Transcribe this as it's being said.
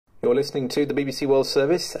You're listening to the BBC World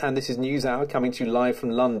Service, and this is News Hour coming to you live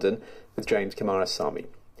from London with James Kamarasamy.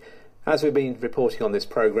 As we've been reporting on this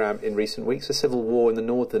programme in recent weeks, a civil war in the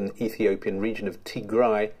northern Ethiopian region of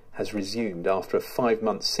Tigray has resumed after a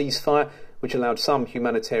 5-month ceasefire, which allowed some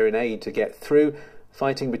humanitarian aid to get through.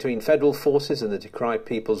 Fighting between federal forces and the Tigray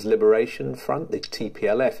People's Liberation Front, the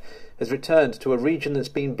TPLF, has returned to a region that's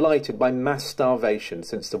been blighted by mass starvation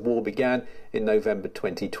since the war began in November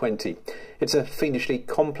 2020. It's a fiendishly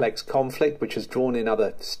complex conflict which has drawn in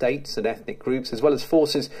other states and ethnic groups, as well as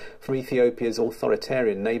forces from Ethiopia's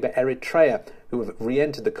authoritarian neighbour Eritrea, who have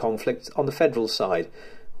re-entered the conflict on the federal side.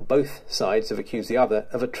 Both sides have accused the other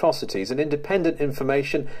of atrocities, and independent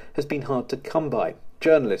information has been hard to come by.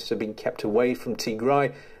 Journalists have been kept away from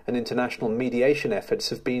Tigray, and international mediation efforts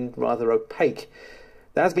have been rather opaque.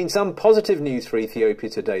 There has been some positive news for Ethiopia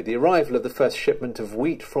today, the arrival of the first shipment of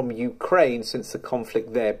wheat from Ukraine since the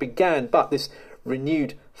conflict there began, but this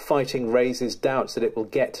renewed fighting raises doubts that it will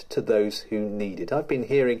get to those who need it. I've been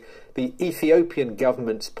hearing the Ethiopian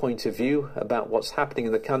government's point of view about what's happening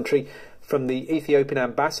in the country from the Ethiopian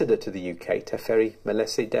ambassador to the UK, Teferi,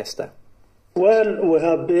 Melesse, Desta. Well, we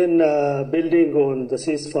have been building on the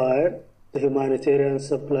ceasefire. The humanitarian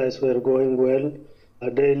supplies were going well.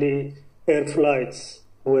 Daily air flights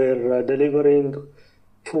were delivering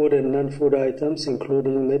food and non-food items,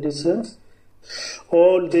 including medicines.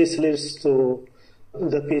 All this leads to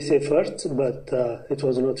the peace effort, but it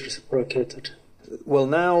was not reciprocated. Well,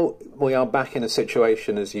 now we are back in a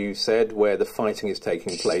situation, as you said, where the fighting is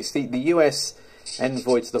taking place. The US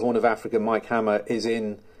envoy to the Horn of Africa, Mike Hammer, is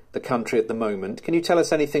in the country at the moment. Can you tell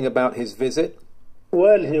us anything about his visit?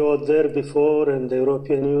 Well, he was there before, and the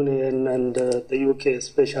European Union and the UK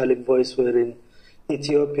special envoys were in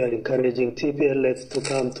Ethiopia encouraging TPLF to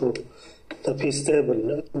come to the peace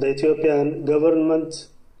table. The Ethiopian government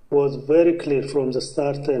was very clear from the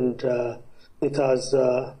start, and it has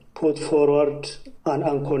put forward an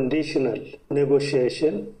unconditional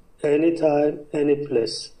negotiation anytime, any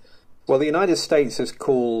place. Well, the United States has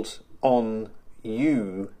called on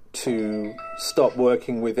you to stop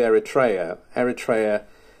working with Eritrea. Eritrea,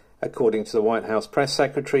 according to the White House press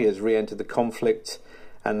secretary, has re-entered the conflict,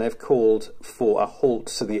 and they've called for a halt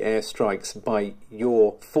to the airstrikes by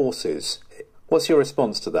your forces. What's your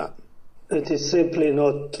response to that? It is simply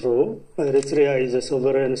not true. Eritrea is a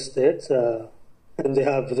sovereign state, and they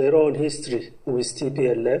have their own history with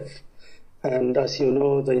TPLF. And as you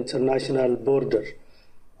know, the international border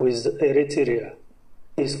with Eritrea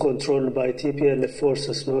is controlled by TPLF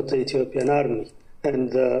forces, not the Ethiopian army.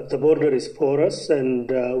 And the border is porous, and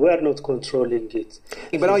we are not controlling it.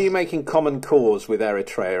 But are you making common cause with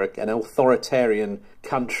Eritrea, an authoritarian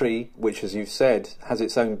country which, as you've said, has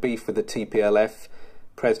its own beef with the TPLF?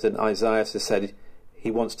 President Isaias has said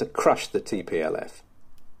he wants to crush the TPLF.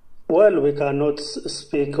 Well, we cannot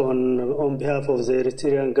speak on behalf of the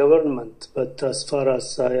Eritrean government, but as far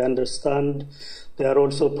as I understand, they are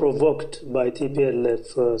also provoked by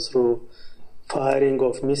TPLF through firing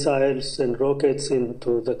of missiles and rockets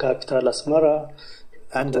into the capital, Asmara.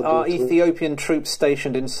 And are Ethiopian troops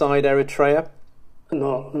stationed inside Eritrea?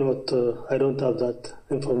 No, I don't have that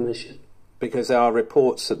information. Because there are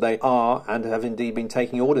reports that they are and have indeed been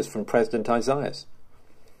taking orders from President Isaias.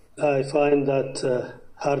 I find that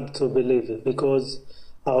hard to believe, because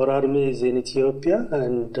our army is in Ethiopia,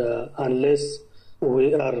 and unless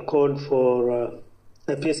we are called for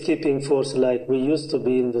a peacekeeping force like we used to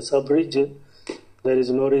be in the sub-region, there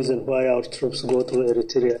is no reason why our troops go to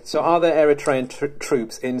Eritrea. So are there Eritrean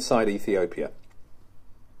troops inside Ethiopia?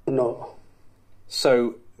 No.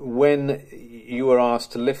 So when you were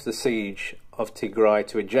asked to lift the siege of Tigray,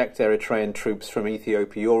 to eject Eritrean troops from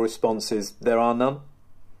Ethiopia, your response is there are none?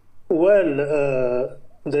 Well,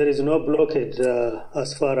 there is no blockade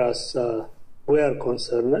as far as we are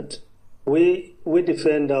concerned. We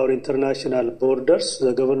defend our international borders.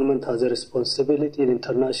 The government has a responsibility in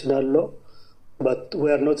international law, but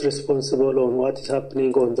we are not responsible on what is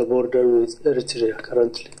happening on the border with Eritrea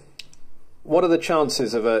currently. What are the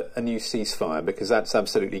chances of a new ceasefire? Because that's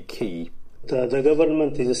absolutely key. The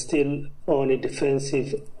government is still on a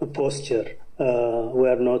defensive posture. We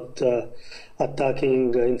are not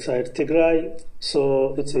attacking inside Tigray,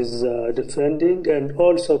 so it is defending and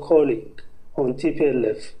also calling on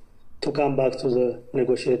TPLF to come back to the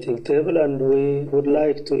negotiating table, and we would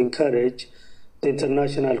like to encourage the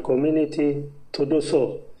international community to do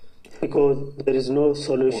so, because there is no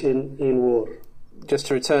solution in war. Just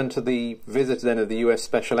to return to the visit then of the US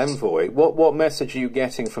Special Envoy, what message are you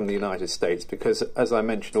getting from the United States? Because, as I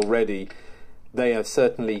mentioned already, They are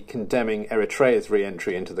certainly condemning Eritrea's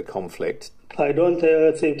re-entry into the conflict. I don't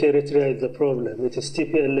think Eritrea is the problem. It is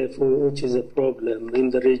TPLF which is a problem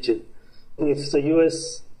in the region. If the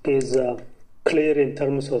US is clear in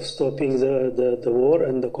terms of stopping the war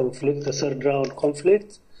and the conflict, the third round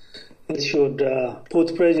conflict, it should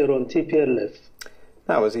put pressure on TPLF.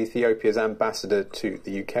 That was Ethiopia's ambassador to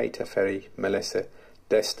the UK, Teferi Melesse.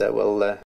 Desta, well,